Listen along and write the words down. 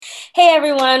Hey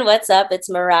everyone, what's up? It's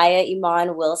Mariah Iman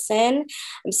WIlson.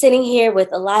 I'm sitting here with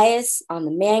Elias on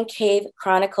the Man Cave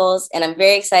Chronicles, and I'm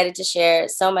very excited to share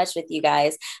so much with you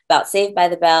guys about Saved by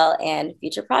the Bell and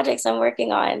future projects I'm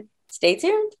working on. Stay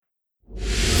tuned.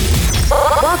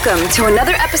 Welcome to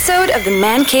another episode of the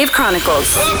Man Cave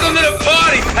Chronicles. Welcome to the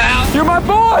party, pal! You're my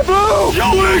boy, Blue!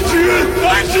 Yo, Adrian!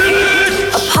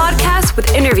 A podcast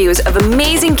with interviews of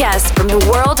amazing guests from the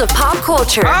world of pop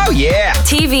culture. Oh, yeah!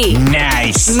 TV.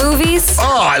 Nice! Movies.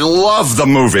 Oh, I love the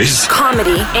movies!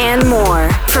 Comedy and more.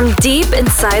 From deep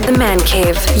inside the Man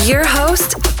Cave, your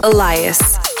host,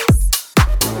 Elias.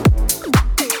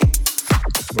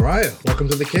 Mariah, welcome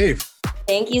to the cave.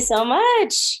 Thank you so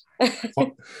much.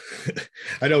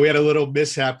 I know we had a little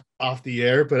mishap off the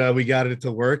air, but we got it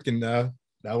to work, and now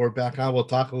we're back on. We'll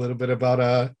talk a little bit about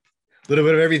a little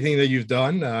bit of everything that you've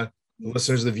done. The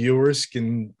listeners, the viewers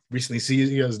can recently see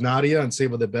you as Nadia on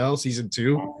Saved by the Bell season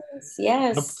 2.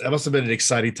 Yes. That must have been an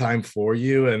exciting time for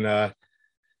you. And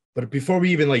but before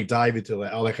we even dive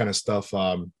into all that kind of stuff,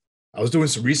 I was doing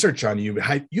some research on you.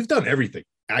 You've done everything: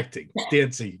 acting,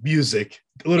 dancing, music,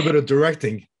 a little bit of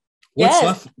directing.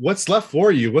 What's left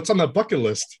for you? What's on the bucket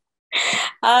list?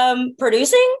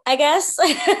 Producing, I guess.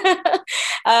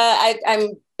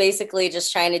 I'm basically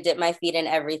just trying to dip my feet in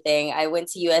everything. I went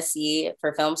to USC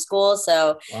for film school,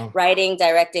 so writing,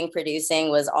 directing, producing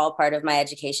was all part of my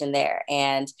education there,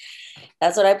 and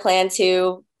that's what I plan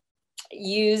to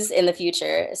use in the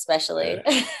future, especially.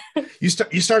 You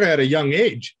started at a young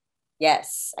age.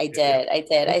 Yes, I did.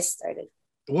 I started.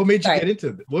 What made you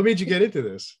get into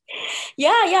this?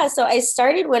 Yeah. So I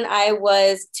started when I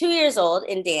was 2 years old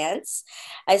in dance.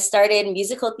 I started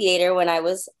musical theater when I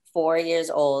was 4 years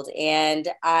old, and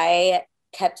I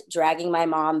kept dragging my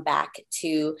mom back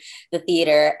to the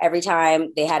theater every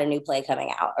time they had a new play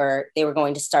coming out or they were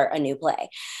going to start a new play.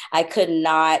 I could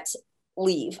not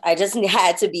leave. I just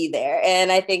had to be there.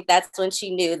 And I think that's when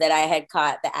she knew that I had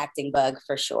caught the acting bug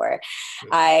for sure.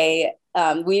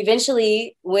 We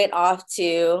eventually went off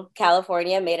to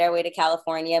California, made our way to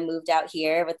California, moved out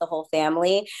here with the whole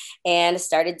family and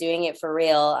started doing it for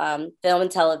real, film and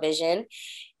television.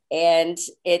 And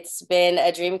it's been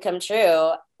a dream come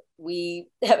true. We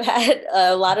have had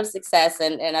a lot of success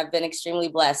and I've been extremely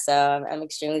blessed. So I'm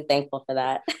extremely thankful for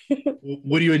that.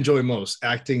 What do you enjoy most,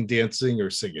 acting, dancing, or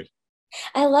singing?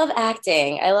 I love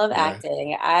acting.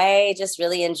 I just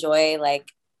really enjoy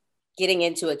getting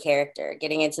into a character,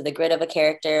 getting into the grit of a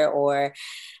character, or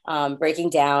breaking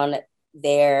down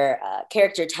their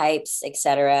character types,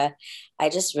 etc. I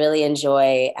just really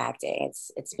enjoy acting.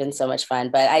 It's been so much fun,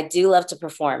 but I do love to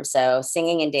perform. So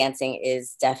singing and dancing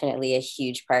is definitely a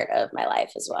huge part of my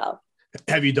life as well.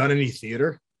 Have you done any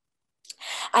theater?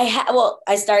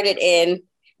 I started in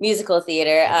musical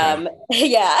theater. Okay.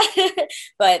 Yeah.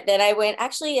 But then I went,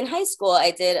 actually in high school,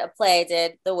 I did a play, I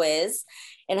did The Wiz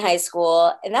in high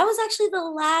school. And that was actually the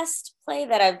last play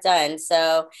that I've done.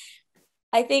 So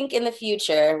I think in the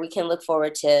future, we can look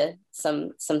forward to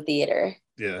some theater.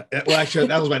 Yeah. Well, actually,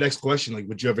 that was my next question.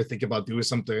 Would you ever think about doing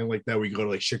something like that where you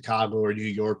go to Chicago or New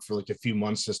York for a few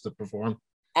months just to perform?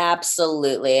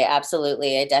 Absolutely.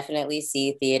 I definitely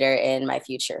see theater in my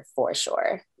future for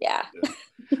sure. Yeah.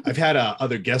 I've had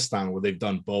other guests on where they've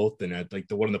done both, and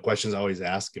one of the questions I always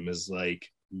ask them is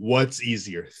what's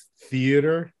easier,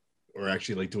 theater or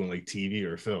actually doing TV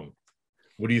or film?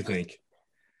 What do you think?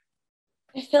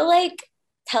 I feel like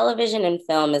television and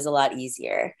film is a lot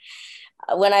easier.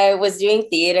 When I was doing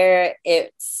theater,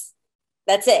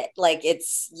 that's it.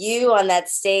 It's you on that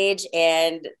stage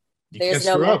and there's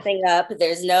no messing up.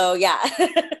 There's no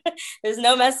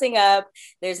messing up.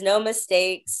 There's no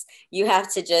mistakes. You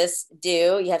have to just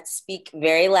you have to speak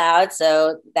very loud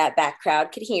so that back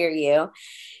crowd could hear you.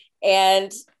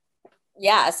 And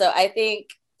yeah, so I think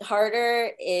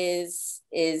harder is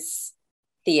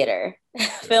theater.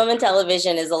 Film and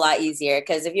television is a lot easier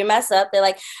because if you mess up, they're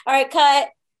like, all right, cut.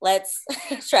 Let's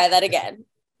try that again.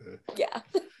 Yeah.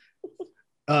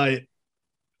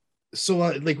 So,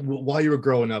 while you were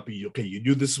growing up, you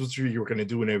knew this was what you were going to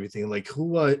do and everything.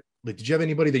 Did you have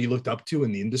anybody that you looked up to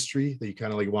in the industry that you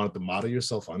kind of wanted to model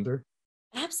yourself under?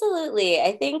 Absolutely.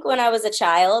 I think when I was a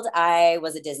child, I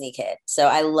was a Disney kid. So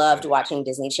I loved watching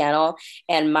Disney Channel.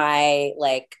 And my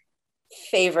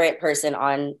favorite person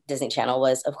on Disney Channel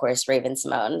was, of course,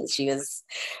 Raven-Symoné. She was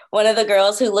one of the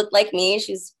girls who looked like me.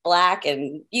 She's Black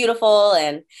and beautiful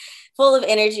and full of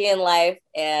energy in life.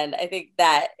 And I think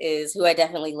that is who I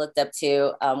definitely looked up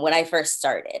to when I first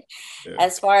started. Yeah.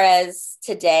 As far as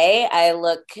today,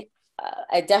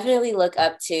 I definitely look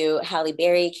up to Halle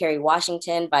Berry, Kerry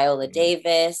Washington, Viola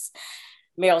Davis,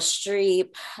 Meryl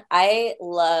Streep. I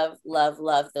love, love,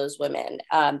 love those women.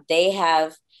 They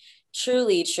have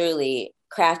truly, truly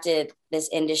crafted this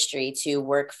industry to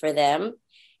work for them.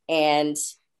 And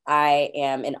I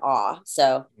am in awe.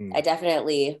 So I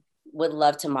definitely would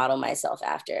love to model myself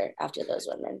after those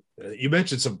women. You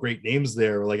mentioned some great names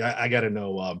there. Like, I got to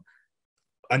know,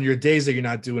 on your days that you're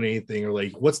not doing anything, or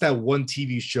like, what's that one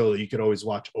TV show that you could always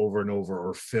watch over and over,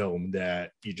 or film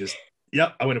that you just,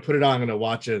 yep, I'm going to put it on, I'm going to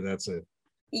watch it, and that's it.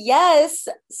 Yes.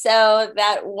 So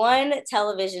that one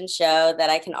television show that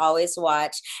I can always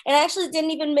watch, and I actually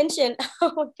didn't even mention,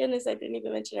 oh my goodness, I didn't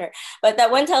even mention her, but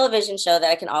that one television show that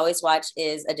I can always watch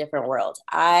is A Different World.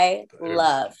 I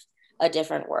love A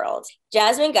Different World.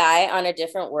 Jasmine Guy on A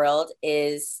Different World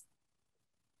is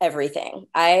everything.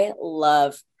 I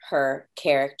love her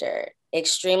character.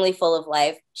 Extremely full of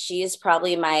life. She is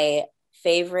probably my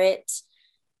favorite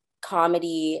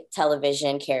comedy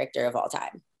television character of all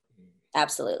time.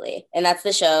 Absolutely. And that's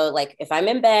the show. Like, if I'm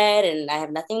in bed and I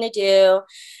have nothing to do,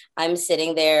 I'm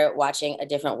sitting there watching A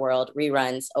Different World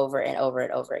reruns over and over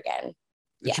and over again.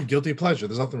 It's your guilty pleasure.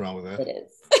 There's nothing wrong with that. It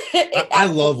is. I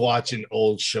love watching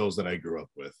old shows that I grew up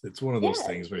with. It's one of those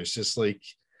things where it's just like,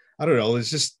 I don't know,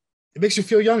 it makes you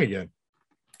feel young again.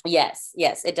 Yes,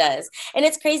 it does. And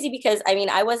it's crazy because I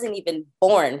mean, I wasn't even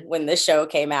born when the show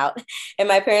came out. And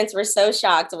my parents were so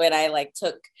shocked when I like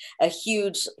took a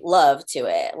huge love to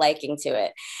it, liking to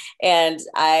it. And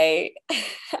I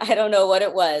don't know what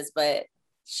it was, but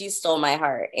she stole my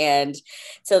heart. And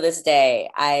till this day,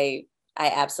 I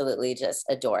absolutely just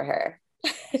adore her.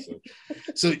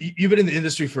 So you've been in the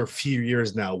industry for a few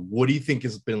years now. What do you think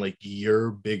has been like your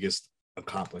biggest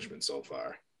accomplishment so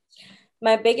far?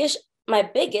 My biggest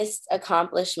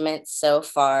accomplishment so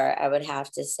far, I would have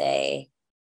to say,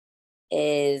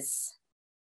 is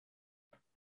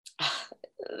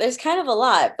there's kind of a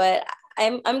lot, but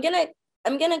I'm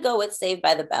gonna go with Saved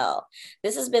by the Bell.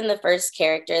 This has been the first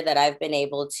character that I've been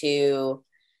able to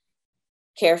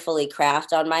carefully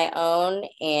craft on my own,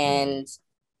 and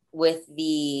with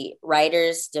the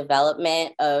writer's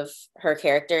development of her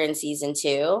character in season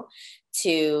 2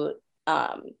 to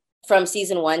from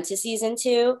season 1 to season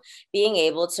 2, being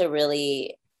able to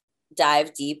really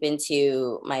dive deep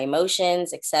into my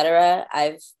emotions, etc.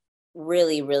 I've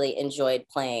really, really enjoyed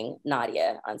playing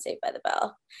Nadia on Saved by the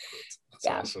Bell. That's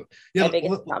awesome. Yeah,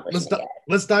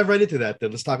 let's dive right into that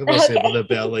then. Let's talk about Saved by the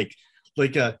Bell.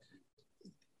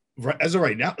 As of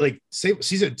right now, like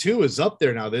season 2 is up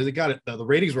there now. They got it. The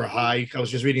ratings were high. I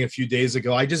was just reading a few days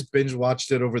ago. I just binge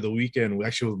watched it over the weekend,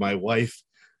 actually with my wife.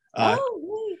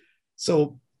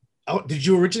 So did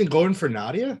you originally go in for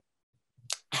Nadia?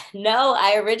 No,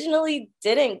 I originally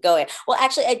didn't go in. Well,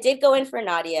 actually, I did go in for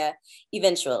Nadia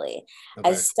eventually. Okay.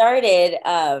 I started,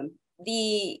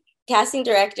 the casting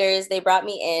directors, they brought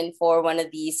me in for one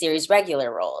of the series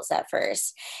regular roles at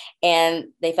first, and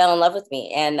they fell in love with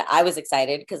me. And I was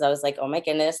excited because I was like, oh my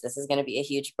goodness, this is going to be a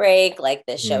huge break. Like,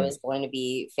 this show is going to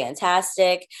be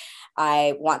fantastic.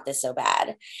 I want this so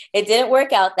bad. It didn't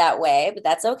work out that way, but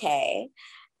that's okay.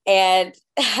 And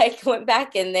I went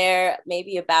back in there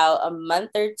maybe about a month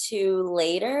or 2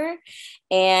 later,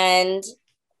 and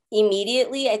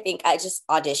immediately I think I just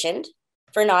auditioned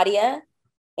for Nadia,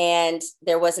 and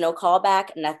there was no callback,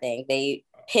 nothing. They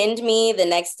pinned me the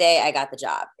next day. I got the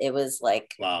job. It was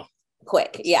like, wow,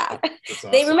 quick. That's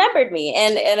awesome. They remembered me,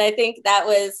 and I think that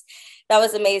was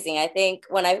amazing. I think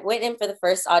when I went in for the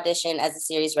first audition as a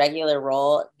series regular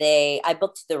role, I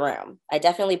booked the room. I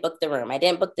definitely booked the room. I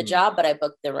didn't book the job, but I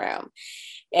booked the room.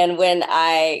 And when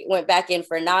I went back in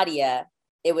for Nadia,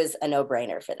 it was a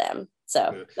no-brainer for them.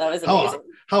 So that was amazing.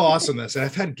 How awesome this. And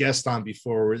I've had guests on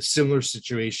before where it's a similar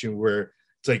situation where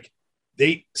it's like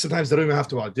sometimes they don't even have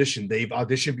to audition. They've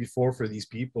auditioned before for these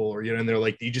people, or and they're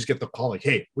like, you just get the call like,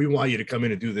 hey, we want you to come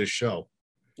in and do this show.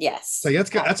 Yes. So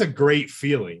that's a great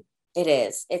feeling. It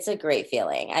is. It's a great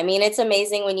feeling. I mean, it's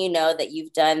amazing when you know that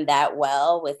you've done that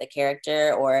well with a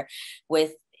character or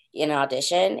with an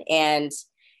audition, and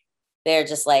they're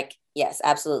just like, yes,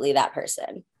 absolutely that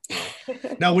person.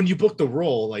 Now, when you booked the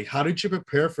role, like, how did you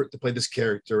prepare to play this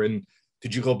character? And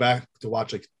did you go back to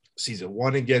watch like season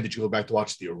 1 again? Did you go back to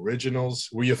watch the originals?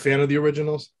 Were you a fan of the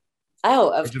originals? Oh,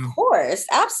 of course.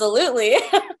 Absolutely.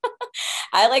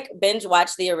 I like binge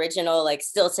watch the original, like,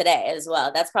 still today as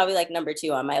well. That's probably like number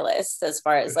 2 on my list as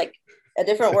far as like A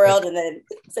Different World and then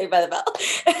Saved by the Bell.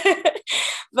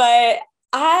 But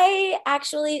I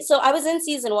was in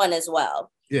season 1 as well.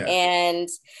 Yeah. And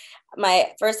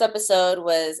my first episode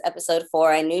was episode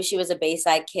 4. I knew she was a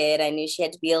Bayside kid. I knew she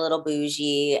had to be a little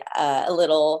bougie, a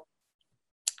little,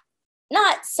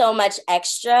 not so much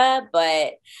extra,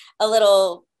 but a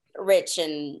little rich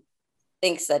and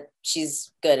thinks that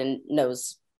she's good and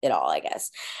knows it all, I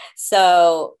guess.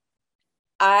 So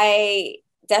I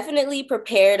definitely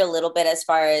prepared a little bit as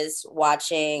far as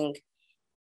watching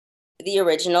the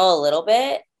original a little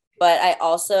bit, but I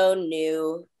also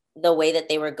knew the way that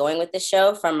they were going with the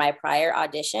show from my prior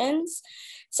auditions.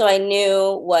 So I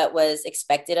knew what was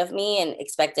expected of me and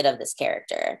expected of this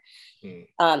character.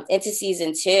 Into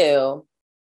season 2,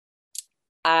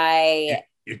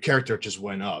 your character just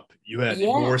went up. You had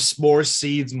more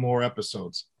seeds, more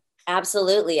episodes.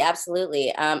 Absolutely.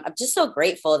 I'm just so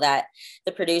grateful that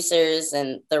the producers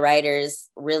and the writers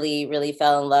really, really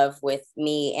fell in love with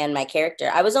me and my character.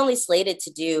 I was only slated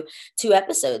to do 2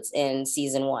 episodes in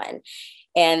season 1.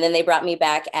 And then they brought me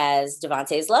back as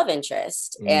Devontae's love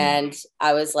interest. And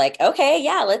I was like, okay,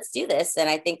 yeah, let's do this. And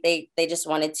I think they just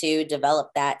wanted to develop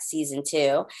that season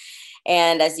 2.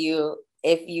 And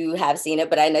if you have seen it,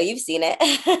 but I know you've seen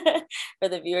it for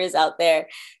the viewers out there,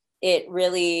 it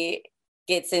really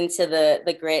gets into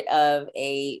the grit of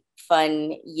a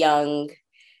fun, young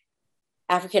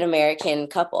African-American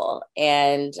couple.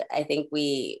 And I think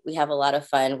we have a lot of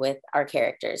fun with our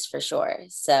characters for sure.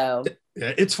 So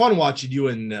yeah, it's fun watching you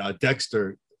and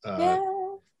Dexter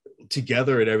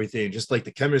together and everything, just like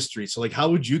the chemistry. So like, how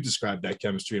would you describe that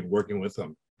chemistry and working with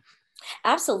them?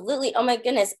 Absolutely. Oh my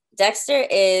goodness. Dexter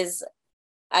is,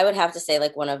 I would have to say,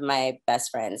 like one of my best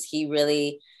friends. He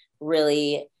really,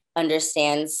 really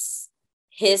understands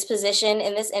his position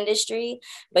in this industry,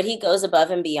 but he goes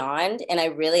above and beyond. And I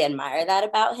really admire that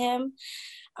about him.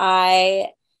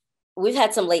 We've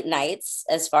had some late nights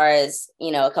as far as,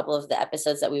 a couple of the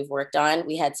episodes that we've worked on.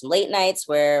 We had some late nights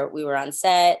where we were on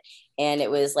set and it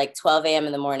was like 12 a.m.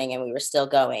 in the morning and we were still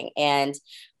going. And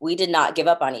we did not give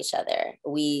up on each other.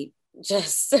 We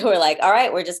just were like, all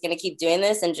right, we're just going to keep doing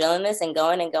this and drilling this and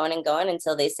going and going and going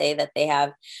until they say that they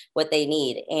have what they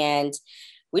need. And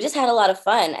we just had a lot of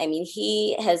fun. I mean,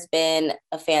 he has been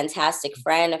a fantastic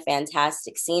friend, a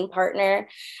fantastic scene partner.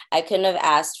 I couldn't have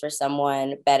asked for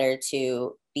someone better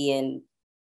to be in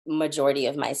majority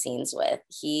of my scenes with.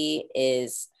 He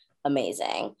is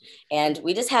amazing. And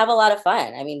we just have a lot of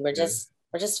fun. I mean, we're just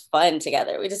fun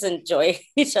together. We just enjoy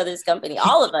each other's company,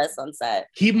 all of us on set.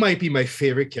 He might be my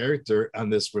favorite character on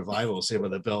this revival, Saved by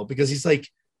the Bell, because he's like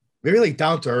very like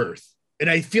down to earth. And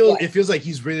I feel it feels like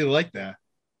he's really like that.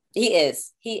 He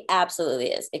is. He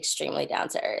absolutely is extremely down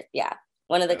to earth. Yeah.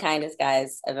 One of the kindest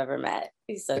guys I've ever met.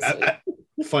 He's so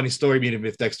sweet. Funny story. I mean,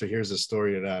 if Dexter hears the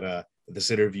story about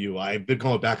this interview, I've been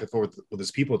going back and forth with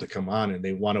his people to come on and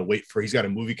they want to wait for, he's got a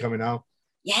movie coming out.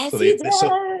 Yes, he does.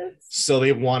 So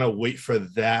they want to wait for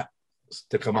that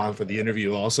to come on for the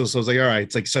interview also. So I was like, all right.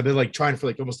 It's like, so they're like trying for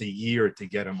like almost a year to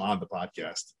get him on the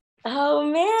podcast. Oh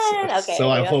man. Okay.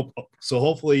 So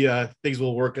hopefully things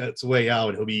will work its way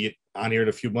out. He'll be on here in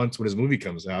a few months when his movie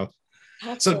comes out.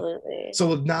 Absolutely. So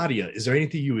with Nadia, is there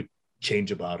anything you would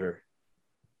change about her?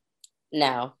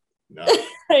 No.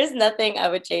 There's nothing I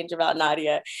would change about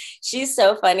Nadia. She's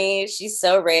so funny. She's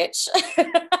so rich.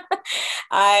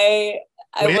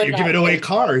 You're giving away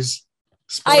cars.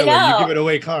 Spoiler, I know. You're giving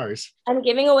away cars. I'm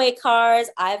giving away cars.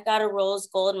 I've got a rose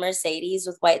gold Mercedes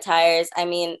with white tires. I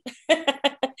mean,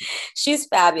 she's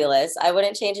fabulous. I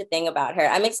wouldn't change a thing about her.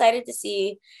 I'm excited to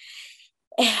see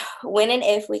when and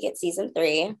if we get season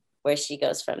 3, where she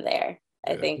goes from there.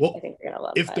 I think we're gonna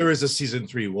love it. If there is a season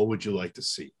 3, what would you like to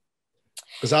see?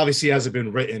 Because obviously it hasn't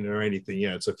been written or anything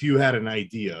yet. So if you had an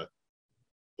idea,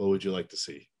 what would you like to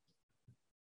see?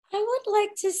 I would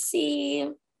like to see,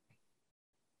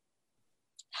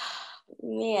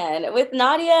 man, with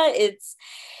Nadia,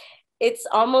 it's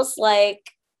almost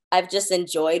like I've just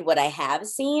enjoyed what I have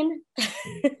seen.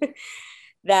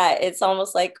 That it's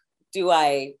almost like,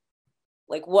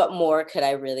 what more could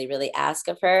I really, really ask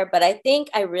of her? But I think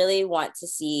I really want to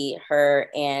see her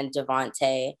and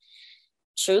Devontae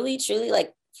truly, truly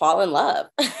like fall in love.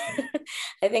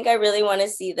 I think I really want to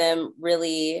see them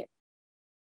really,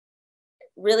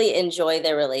 really enjoy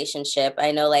their relationship.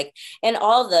 I know, like, and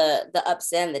all the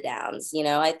ups and the downs,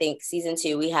 I think season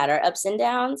 2, we had our ups and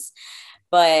downs,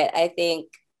 but I think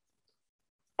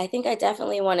I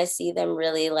definitely want to see them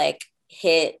really like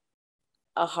hit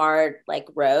a hard like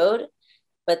road,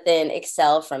 but then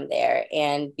excel from there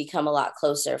and become a lot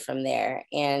closer from there.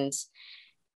 And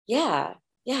yeah,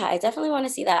 I definitely want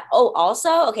to see that. Oh,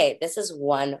 also, okay, this is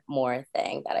one more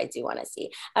thing that I do want to see.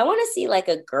 I want to see like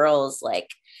a girls like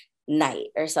night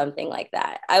or something like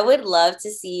that. I would love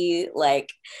to see like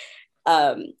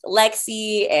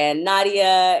Lexi and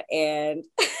Nadia and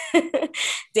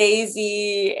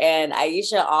Daisy and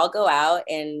Aisha all go out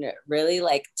and really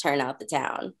like turn out the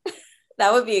town.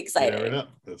 That would be exciting. Yeah,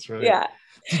 that's right. Yeah.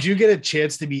 Did you get a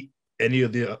chance to meet any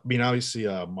of the? I mean, obviously,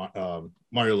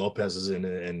 Mario Lopez is in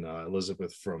it, and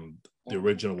Elizabeth from the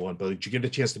original one. But did you get a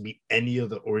chance to meet any of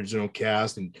the original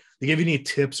cast? And they give you any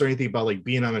tips or anything about like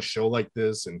being on a show like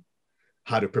this and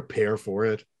how to prepare for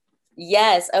it?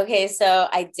 Yes. Okay. So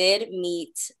I did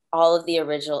meet all of the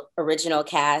original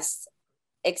cast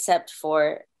except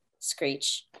for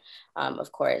Screech,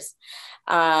 of course.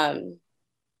 I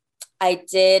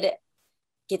did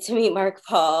get to meet Mark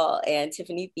Paul and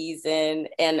Tiffany Thiessen,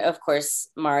 and of course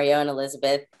Mario and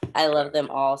Elizabeth. I love them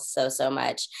all so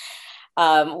much.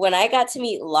 When I got to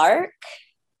meet Lark,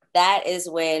 that is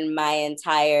when my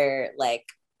entire like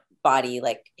body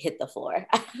like hit the floor.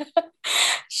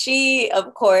 She,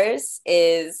 of course,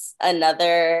 is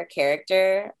another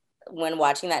character. When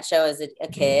watching that show as a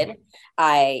kid,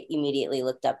 I immediately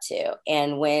looked up to.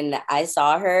 And when I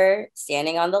saw her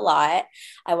standing on the lot,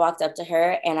 I walked up to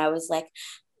her and I was like,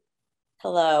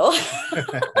 hello.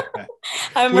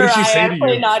 I'm What did Mariah, she say to I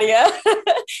play you? Nadia.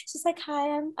 She's like,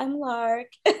 hi, I'm Lark.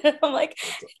 I'm like,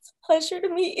 it's a pleasure to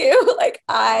meet you. Like,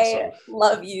 I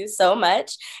love you so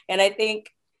much. And I think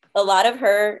a lot of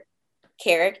her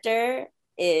character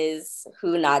is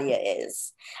who Nadia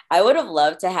is. I would have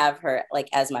loved to have her like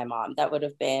as my mom. That would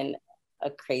have been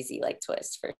a crazy like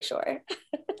twist for sure.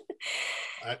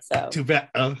 So too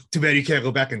bad you can't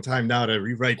go back in time now to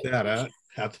rewrite that, huh?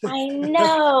 I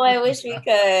know. I wish we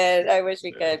could.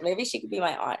 Maybe she could be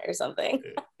my aunt or something.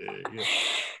 Yeah.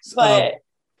 But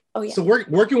oh yeah. So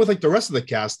working with like the rest of the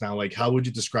cast now, like how would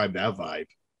you describe that vibe?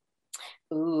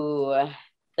 Ooh,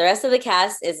 the rest of the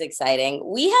cast is exciting.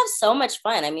 We have so much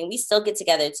fun. I mean, we still get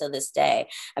together to this day.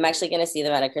 I'm actually going to see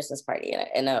them at a Christmas party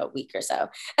in a week or so.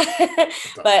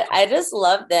 But I just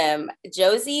love them.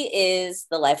 Josie is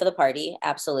the life of the party.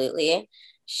 Absolutely.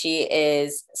 She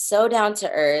is so down to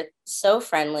earth, so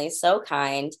friendly, so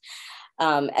kind,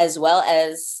 as well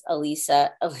as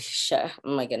Alicia. Oh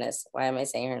my goodness. Why am I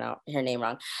saying her name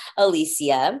wrong?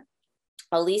 Alicia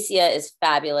is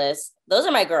fabulous. Those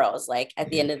are my girls. Like at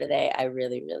the end of the day, I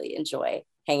really, really enjoy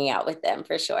hanging out with them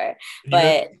for sure.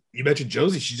 But you mentioned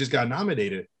Josie. She just got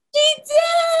nominated. She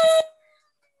did.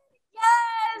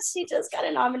 Yes, she just got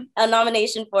a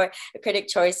nomination for a Critic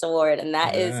Choice Award, and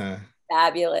that is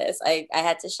fabulous. I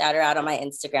had to shout her out on my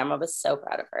Instagram. I was so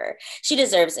proud of her. She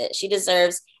deserves it. She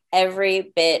deserves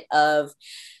every bit of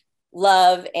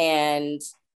love and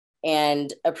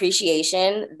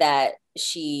appreciation that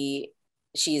she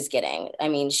is getting. I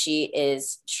mean, she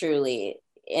is truly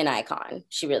an icon.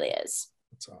 She really is.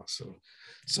 That's awesome.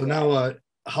 So now,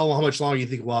 how much longer do you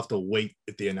think we'll have to wait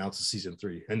if they announce the season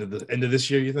 3? End of this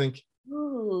year, you think?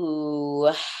 Ooh,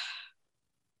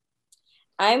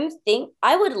 I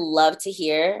would love to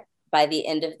hear by the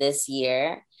end of this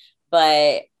year,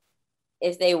 but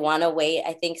if they want to wait,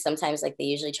 I think sometimes like they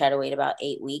usually try to wait about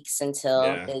 8 weeks until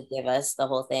they give us the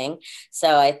whole thing.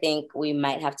 So I think we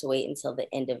might have to wait until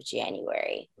the end of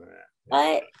January.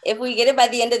 But if we get it by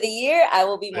the end of the year, I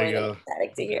will be more than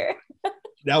ecstatic to hear.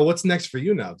 Now, what's next for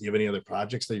you now? Do you have any other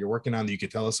projects that you're working on that you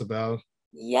could tell us about?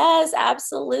 Yes,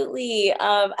 absolutely.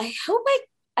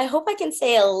 I hope I can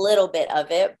say a little bit of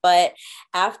it, but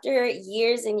after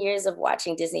years and years of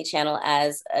watching Disney Channel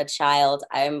as a child,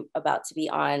 I'm about to be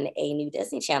on a new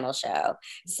Disney Channel show.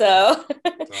 So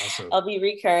awesome. I'll be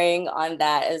recurring on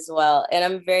that as well. And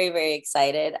I'm very, very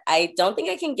excited. I don't think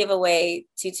I can give away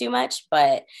too much,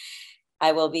 but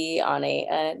I will be on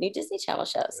a new Disney Channel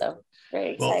show. So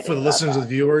very excited. Well, for the listeners and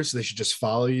viewers, they should just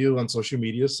follow you on social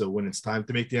media. So when it's time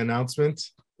to make the announcement,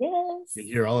 you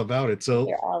hear all about it. So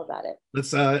hear all about it.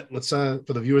 Let's for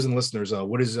the viewers and listeners,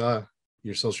 what is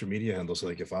your social media handle so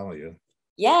they can follow you?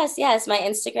 Yes. My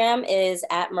Instagram is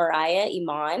at Mariah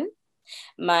Iman.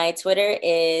 My Twitter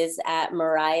is at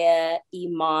Mariah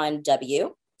Iman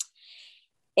W.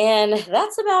 And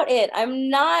that's about it. I'm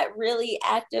not really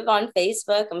active on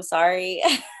Facebook. I'm sorry.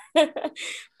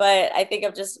 But I think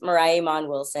I'm just Mariah Iman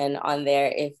WIlson on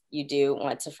there. If you do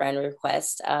want to friend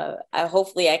request,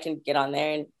 hopefully I can get on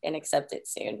there and accept it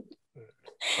soon.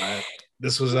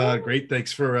 This was great.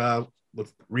 Thanks for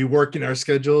reworking our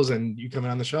schedules and you coming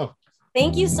on the show.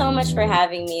 Thank you so much for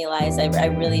having me, Eliza. I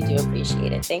really do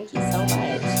appreciate it. Thank you so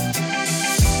much.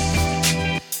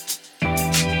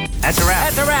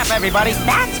 That's a wrap, everybody.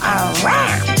 That's a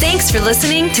wrap. Thanks for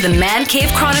listening to the Man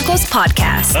Cave Chronicles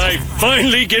podcast. I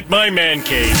finally get my man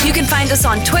cave. You can find us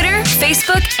on Twitter,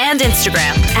 Facebook, and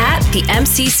Instagram at the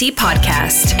MCC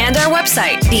Podcast and our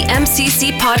website,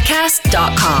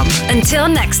 themccpodcast.com. Until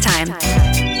next time.